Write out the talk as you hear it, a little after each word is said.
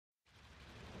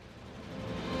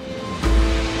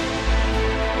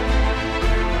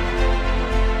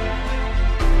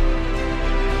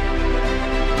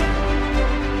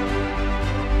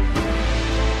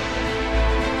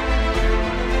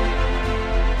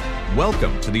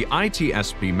Welcome to the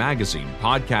ITSP Magazine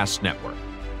Podcast Network.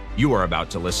 You are about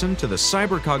to listen to the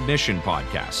Cognition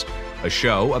Podcast, a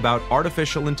show about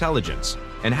artificial intelligence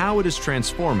and how it is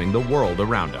transforming the world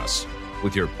around us,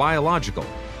 with your biological,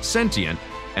 sentient,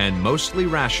 and mostly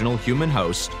rational human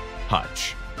host,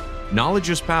 Hutch. Knowledge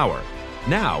is power,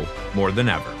 now more than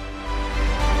ever.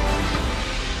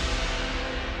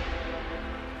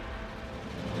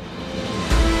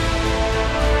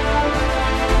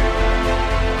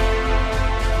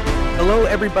 Hello,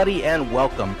 everybody, and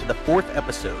welcome to the fourth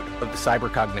episode of the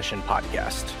Cognition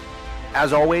Podcast.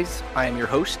 As always, I am your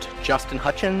host, Justin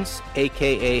Hutchins,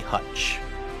 aka Hutch.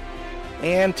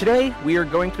 And today we are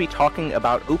going to be talking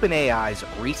about OpenAI's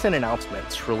recent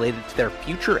announcements related to their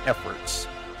future efforts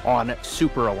on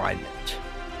Superalignment.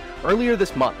 Earlier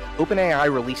this month,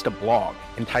 OpenAI released a blog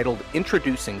entitled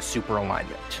Introducing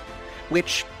Superalignment,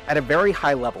 which, at a very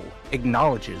high level,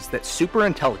 acknowledges that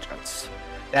superintelligence,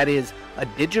 that is, a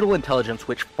digital intelligence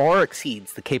which far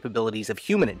exceeds the capabilities of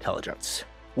human intelligence,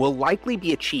 will likely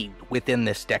be achieved within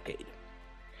this decade.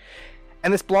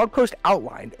 And this blog post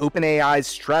outlined OpenAI's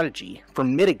strategy for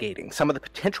mitigating some of the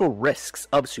potential risks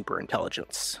of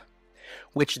superintelligence,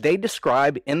 which they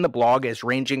describe in the blog as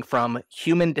ranging from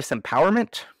human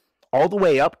disempowerment all the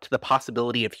way up to the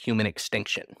possibility of human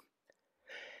extinction.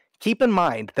 Keep in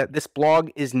mind that this blog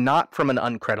is not from an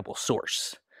uncredible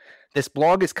source. This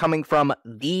blog is coming from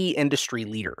the industry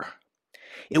leader.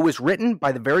 It was written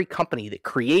by the very company that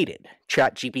created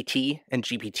ChatGPT and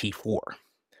GPT-4.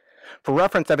 For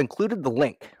reference, I've included the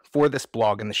link for this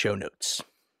blog in the show notes.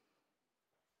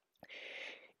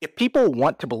 If people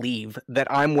want to believe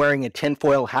that I'm wearing a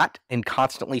tinfoil hat and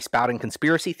constantly spouting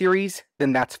conspiracy theories,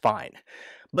 then that's fine.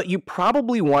 But you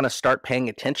probably want to start paying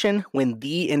attention when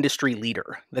the industry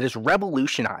leader that has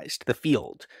revolutionized the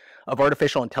field of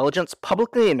artificial intelligence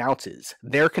publicly announces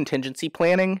their contingency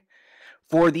planning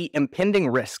for the impending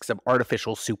risks of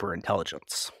artificial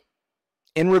superintelligence.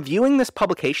 In reviewing this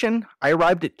publication, I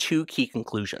arrived at two key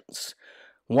conclusions,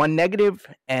 one negative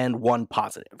and one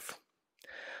positive.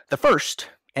 The first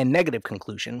and negative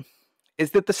conclusion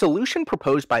is that the solution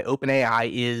proposed by OpenAI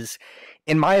is,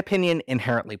 in my opinion,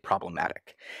 inherently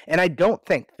problematic, and I don't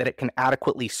think that it can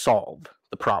adequately solve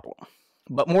the problem.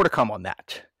 But more to come on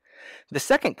that. The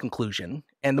second conclusion,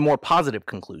 and the more positive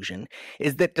conclusion,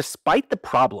 is that despite the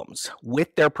problems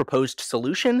with their proposed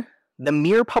solution, the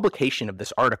mere publication of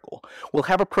this article will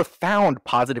have a profound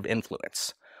positive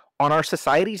influence on our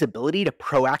society's ability to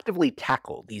proactively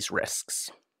tackle these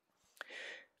risks.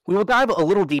 We will dive a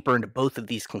little deeper into both of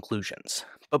these conclusions,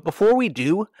 but before we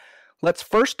do, let's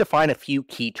first define a few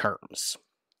key terms.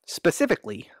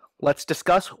 Specifically, let's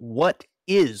discuss what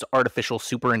is artificial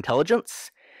superintelligence,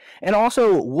 and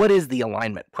also what is the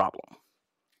alignment problem.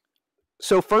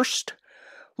 So first,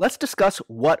 let's discuss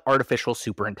what artificial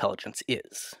superintelligence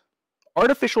is.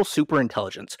 Artificial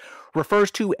superintelligence refers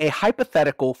to a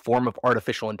hypothetical form of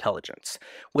artificial intelligence,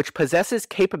 which possesses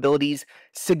capabilities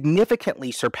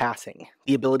significantly surpassing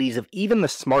the abilities of even the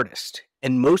smartest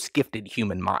and most gifted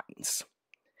human minds.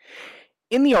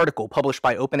 In the article published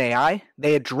by OpenAI,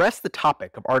 they address the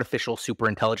topic of artificial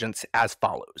superintelligence as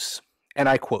follows, and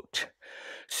I quote,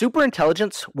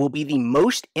 "Superintelligence will be the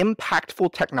most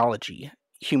impactful technology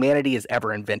humanity has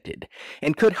ever invented,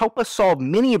 and could help us solve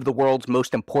many of the world's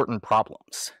most important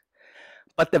problems.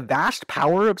 But the vast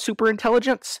power of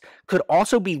superintelligence could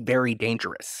also be very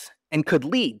dangerous, and could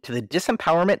lead to the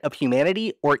disempowerment of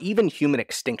humanity or even human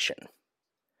extinction.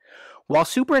 While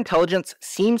superintelligence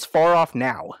seems far off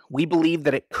now, we believe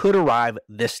that it could arrive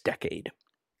this decade."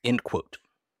 End quote.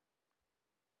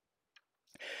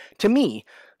 To me,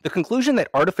 the conclusion that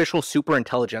artificial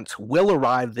superintelligence will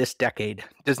arrive this decade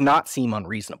does not seem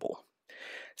unreasonable.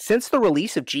 Since the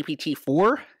release of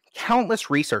GPT-4,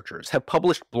 countless researchers have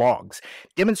published blogs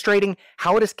demonstrating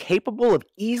how it is capable of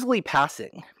easily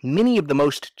passing many of the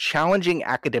most challenging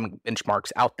academic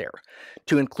benchmarks out there,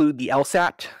 to include the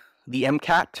LSAT, the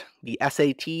MCAT, the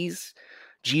SATs,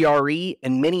 GRE,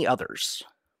 and many others.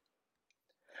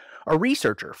 A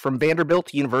researcher from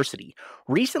Vanderbilt University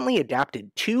recently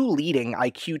adapted two leading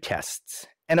IQ tests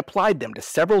and applied them to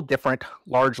several different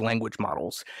large language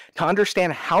models to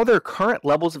understand how their current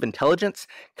levels of intelligence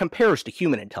compares to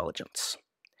human intelligence.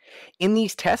 In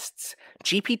these tests,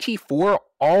 GPT-4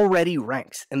 already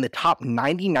ranks in the top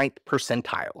 99th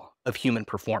percentile of human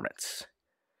performance.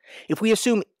 If we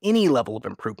assume any level of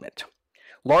improvement,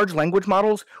 large language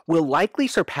models will likely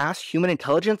surpass human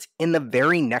intelligence in the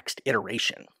very next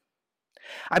iteration.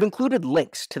 I've included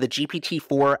links to the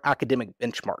GPT-4 academic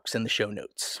benchmarks in the show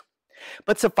notes.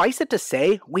 But suffice it to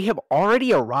say, we have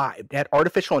already arrived at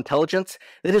artificial intelligence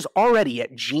that is already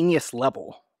at genius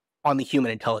level on the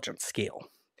human intelligence scale,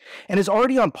 and is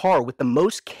already on par with the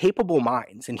most capable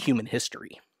minds in human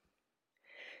history.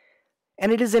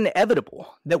 And it is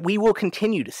inevitable that we will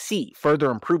continue to see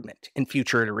further improvement in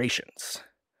future iterations.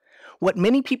 What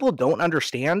many people don't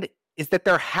understand is that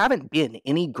there haven't been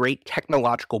any great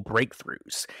technological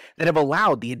breakthroughs that have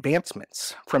allowed the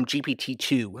advancements from GPT-2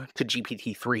 to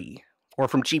GPT-3, or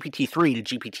from GPT-3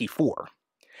 to GPT-4.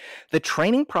 The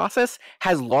training process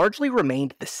has largely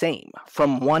remained the same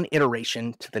from one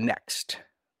iteration to the next.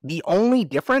 The only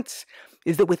difference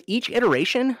is that with each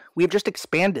iteration, we have just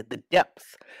expanded the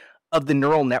depth of the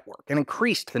neural network and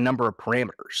increased the number of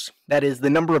parameters, that is, the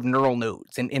number of neural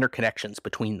nodes and interconnections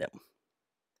between them.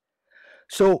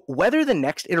 So whether the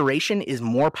next iteration is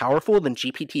more powerful than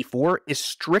GPT-4 is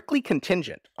strictly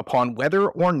contingent upon whether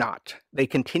or not they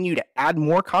continue to add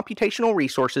more computational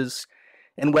resources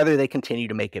and whether they continue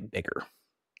to make it bigger.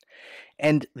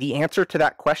 And the answer to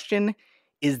that question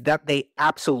is that they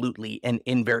absolutely and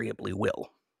invariably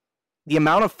will. The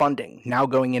amount of funding now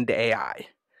going into AI,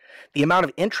 the amount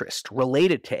of interest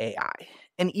related to AI,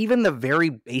 and even the very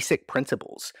basic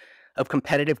principles of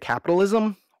competitive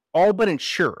capitalism all but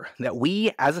ensure that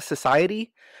we as a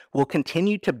society will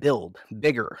continue to build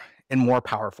bigger and more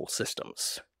powerful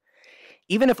systems.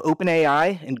 Even if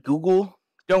OpenAI and Google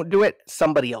don't do it,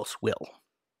 somebody else will.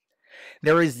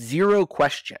 There is zero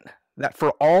question that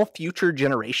for all future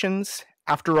generations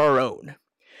after our own,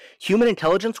 human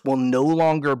intelligence will no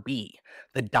longer be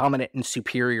the dominant and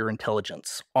superior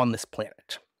intelligence on this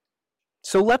planet.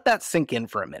 So let that sink in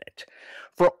for a minute.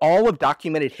 For all of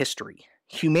documented history,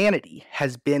 humanity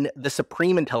has been the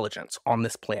supreme intelligence on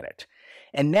this planet.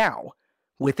 And now,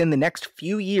 within the next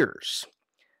few years,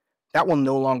 that will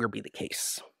no longer be the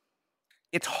case.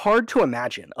 It's hard to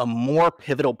imagine a more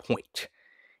pivotal point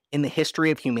in the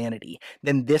history of humanity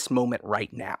than this moment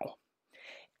right now.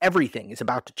 Everything is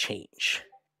about to change,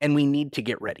 and we need to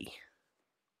get ready.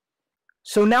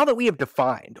 So now that we have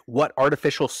defined what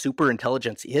artificial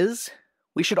superintelligence is,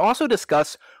 we should also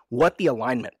discuss what the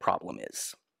alignment problem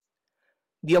is.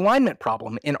 The alignment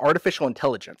problem in artificial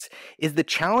intelligence is the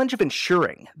challenge of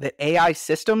ensuring that AI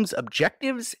systems'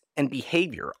 objectives and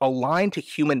behavior align to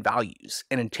human values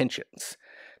and intentions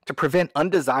to prevent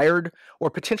undesired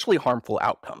or potentially harmful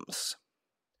outcomes.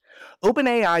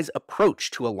 OpenAI's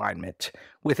approach to alignment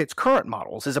with its current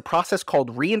models is a process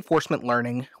called reinforcement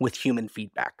learning with human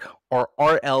feedback, or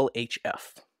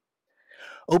RLHF.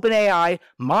 OpenAI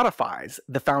modifies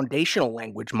the foundational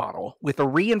language model with a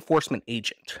reinforcement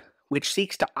agent, which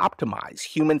seeks to optimize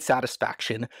human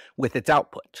satisfaction with its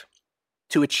output.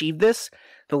 To achieve this,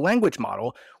 the language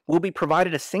model will be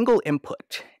provided a single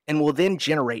input and will then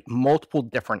generate multiple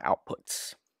different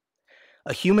outputs.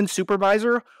 A human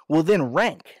supervisor will then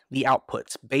rank the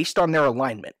outputs based on their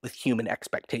alignment with human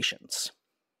expectations.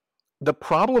 The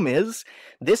problem is,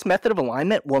 this method of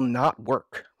alignment will not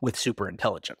work with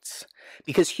superintelligence,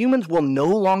 because humans will no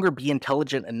longer be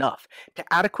intelligent enough to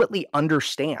adequately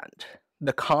understand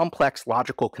the complex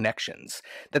logical connections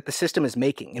that the system is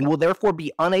making and will therefore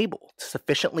be unable to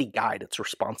sufficiently guide its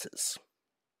responses.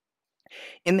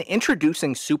 In the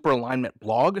Introducing Superalignment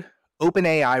blog,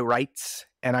 OpenAI writes,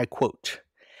 and I quote,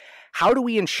 "How do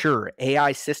we ensure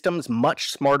AI systems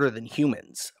much smarter than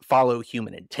humans follow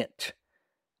human intent?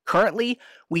 Currently,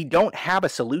 we don't have a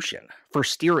solution for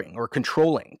steering or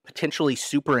controlling potentially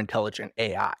superintelligent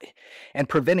AI and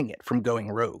preventing it from going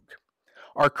rogue.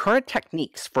 Our current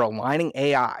techniques for aligning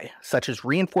AI, such as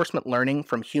reinforcement learning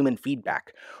from human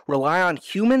feedback, rely on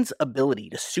humans' ability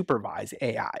to supervise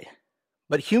AI.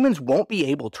 But humans won't be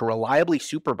able to reliably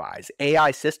supervise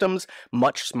AI systems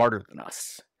much smarter than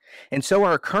us. And so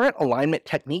our current alignment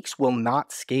techniques will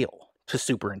not scale to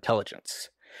superintelligence.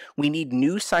 We need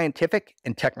new scientific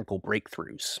and technical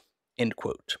breakthroughs." End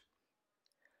quote.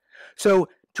 So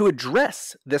to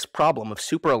address this problem of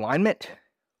superalignment,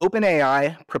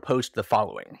 OpenAI proposed the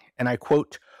following, and I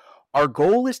quote, "Our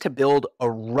goal is to build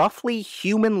a roughly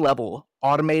human-level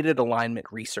automated alignment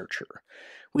researcher.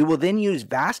 We will then use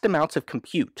vast amounts of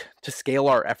compute to scale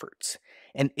our efforts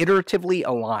and iteratively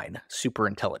align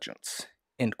superintelligence."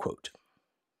 End quote.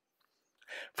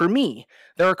 For me,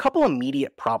 there are a couple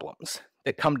immediate problems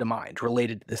that come to mind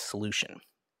related to this solution.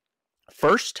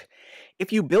 First,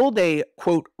 if you build a,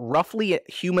 quote, roughly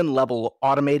human-level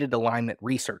automated alignment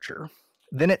researcher,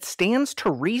 then it stands to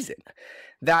reason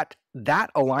that that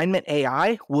alignment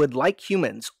AI would, like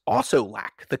humans, also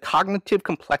lack the cognitive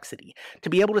complexity to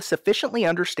be able to sufficiently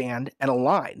understand and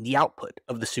align the output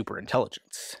of the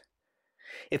superintelligence.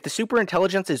 If the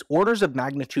superintelligence is orders of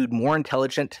magnitude more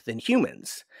intelligent than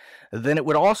humans, then it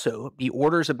would also be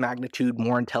orders of magnitude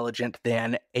more intelligent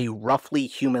than a roughly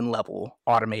human-level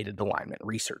automated alignment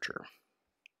researcher.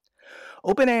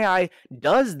 OpenAI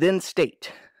does then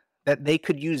state that they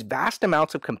could use vast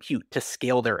amounts of compute to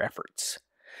scale their efforts.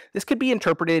 This could be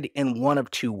interpreted in one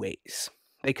of two ways.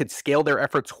 They could scale their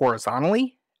efforts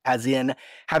horizontally, as in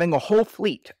having a whole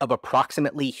fleet of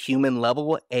approximately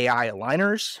human-level AI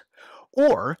aligners,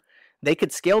 or they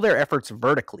could scale their efforts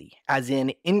vertically, as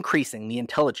in increasing the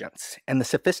intelligence and the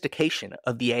sophistication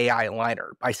of the AI aligner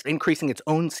by increasing its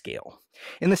own scale,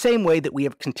 in the same way that we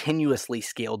have continuously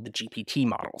scaled the GPT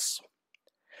models.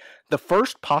 The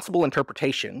first possible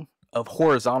interpretation of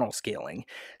horizontal scaling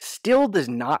still does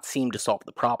not seem to solve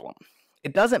the problem.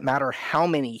 It doesn't matter how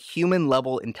many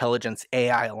human-level intelligence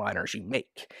AI aligners you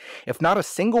make. If not a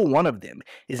single one of them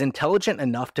is intelligent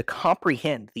enough to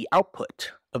comprehend the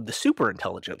output of the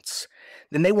superintelligence,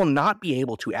 then they will not be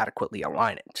able to adequately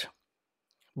align it.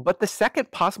 But the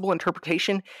second possible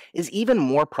interpretation is even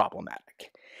more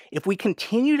problematic. If we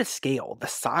continue to scale the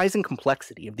size and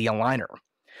complexity of the aligner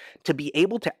to be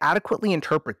able to adequately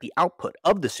interpret the output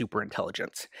of the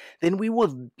superintelligence, then we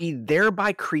will be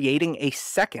thereby creating a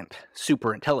second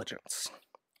superintelligence.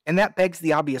 And that begs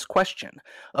the obvious question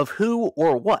of who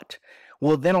or what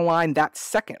will then align that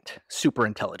second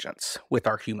superintelligence with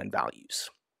our human values.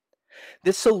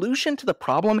 This solution to the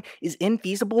problem is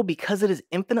infeasible because it is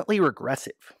infinitely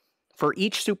regressive. For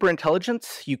each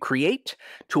superintelligence you create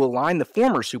to align the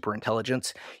former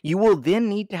superintelligence, you will then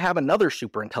need to have another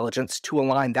superintelligence to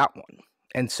align that one,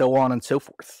 and so on and so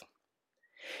forth.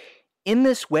 In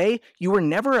this way, you are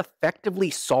never effectively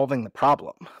solving the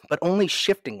problem, but only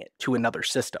shifting it to another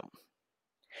system.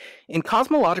 In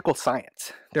cosmological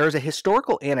science, there is a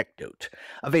historical anecdote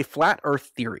of a flat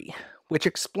Earth theory, which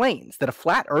explains that a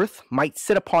flat Earth might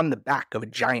sit upon the back of a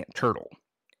giant turtle.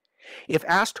 If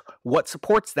asked what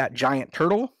supports that giant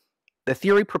turtle, the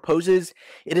theory proposes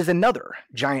it is another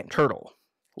giant turtle,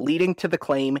 leading to the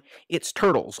claim it's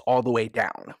turtles all the way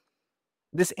down.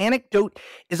 This anecdote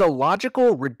is a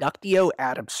logical reductio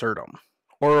ad absurdum,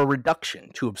 or a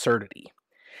reduction to absurdity.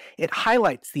 It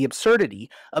highlights the absurdity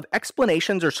of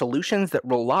explanations or solutions that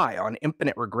rely on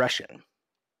infinite regression.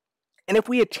 And if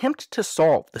we attempt to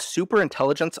solve the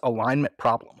superintelligence alignment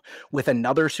problem with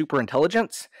another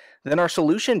superintelligence, then our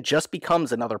solution just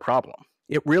becomes another problem.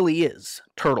 It really is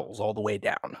turtles all the way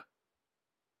down.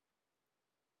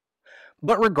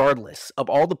 But regardless of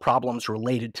all the problems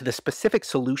related to the specific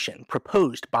solution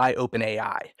proposed by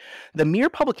OpenAI, the mere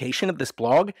publication of this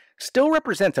blog still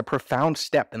represents a profound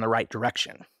step in the right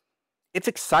direction. It's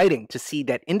exciting to see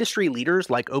that industry leaders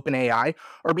like OpenAI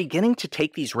are beginning to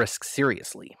take these risks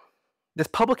seriously. This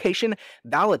publication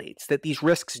validates that these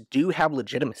risks do have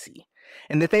legitimacy,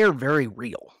 and that they are very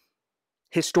real.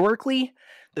 Historically,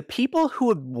 the people who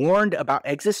have warned about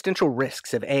existential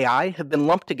risks of AI have been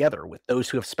lumped together with those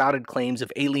who have spouted claims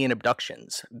of alien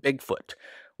abductions, Bigfoot,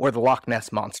 or the Loch Ness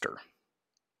Monster.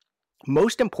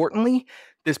 Most importantly,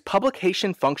 this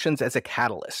publication functions as a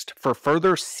catalyst for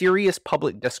further serious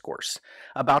public discourse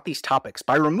about these topics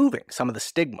by removing some of the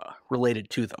stigma related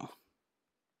to them.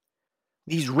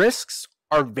 These risks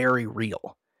are very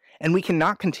real, and we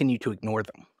cannot continue to ignore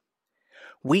them.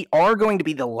 We are going to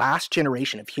be the last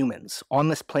generation of humans on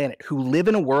this planet who live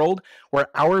in a world where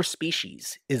our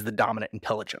species is the dominant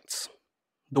intelligence.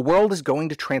 The world is going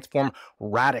to transform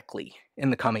radically in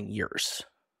the coming years.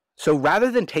 So rather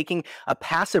than taking a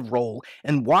passive role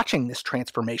and watching this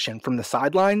transformation from the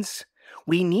sidelines,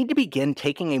 we need to begin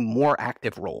taking a more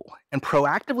active role and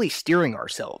proactively steering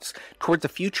ourselves towards a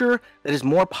future that is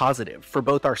more positive for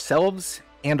both ourselves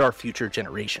and our future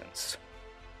generations.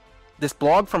 This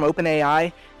blog from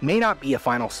OpenAI may not be a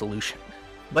final solution,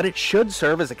 but it should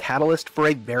serve as a catalyst for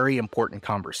a very important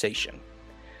conversation.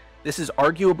 This is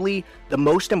arguably the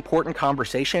most important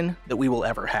conversation that we will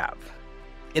ever have.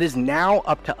 It is now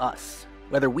up to us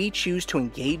whether we choose to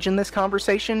engage in this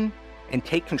conversation and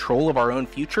take control of our own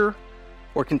future,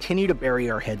 or continue to bury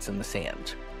our heads in the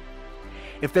sand.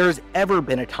 If there has ever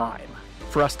been a time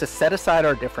for us to set aside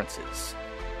our differences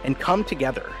and come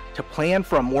together to plan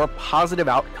for a more positive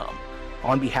outcome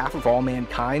on behalf of all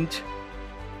mankind,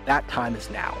 that time is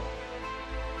now.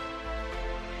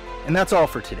 And that's all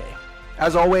for today.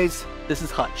 As always, this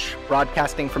is Hutch,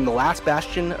 broadcasting from the last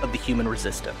bastion of the human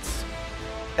resistance.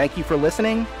 Thank you for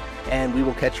listening, and we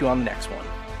will catch you on the next one.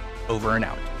 Over and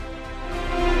out.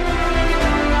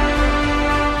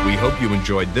 We hope you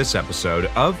enjoyed this episode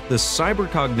of the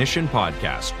Cognition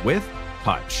podcast with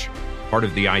Hutch, part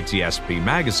of the ITSP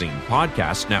Magazine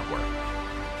podcast network.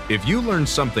 If you learned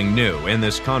something new and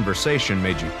this conversation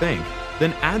made you think,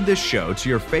 then add this show to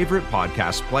your favorite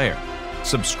podcast player.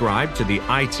 Subscribe to the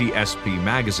ITSP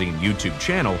Magazine YouTube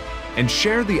channel and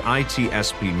share the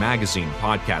ITSP Magazine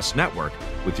podcast network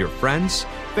with your friends,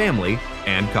 family,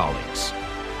 and colleagues.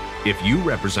 If you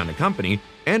represent a company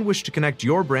and wish to connect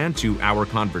your brand to our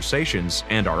conversations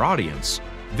and our audience,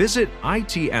 visit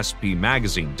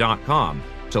itspmagazine.com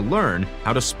to learn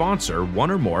how to sponsor one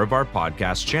or more of our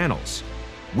podcast channels.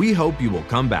 We hope you will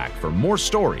come back for more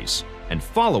stories and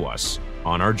follow us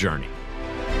on our journey.